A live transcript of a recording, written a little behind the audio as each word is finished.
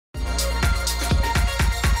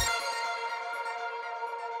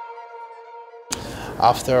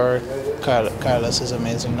after Carlos's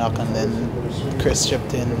amazing knock, and then Chris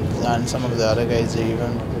chipped in, and some of the other guys they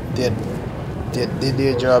even did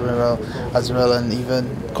their job as well, and even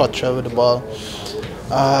Kotra with the ball.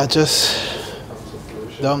 Just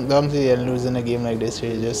don't see losing a game like this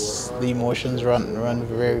here. Just the emotions run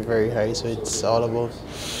very, very high. So it's all about,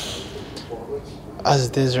 as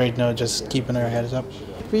it is right now, just keeping our heads up.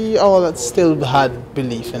 We all still had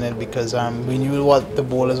belief in it because we knew what the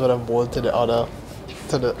bowlers would have bowled to the other,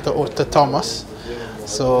 to Thomas.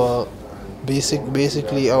 So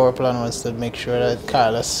basically our plan was to make sure that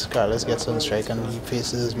Carlos gets on strike and he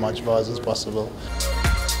faces as much balls as possible.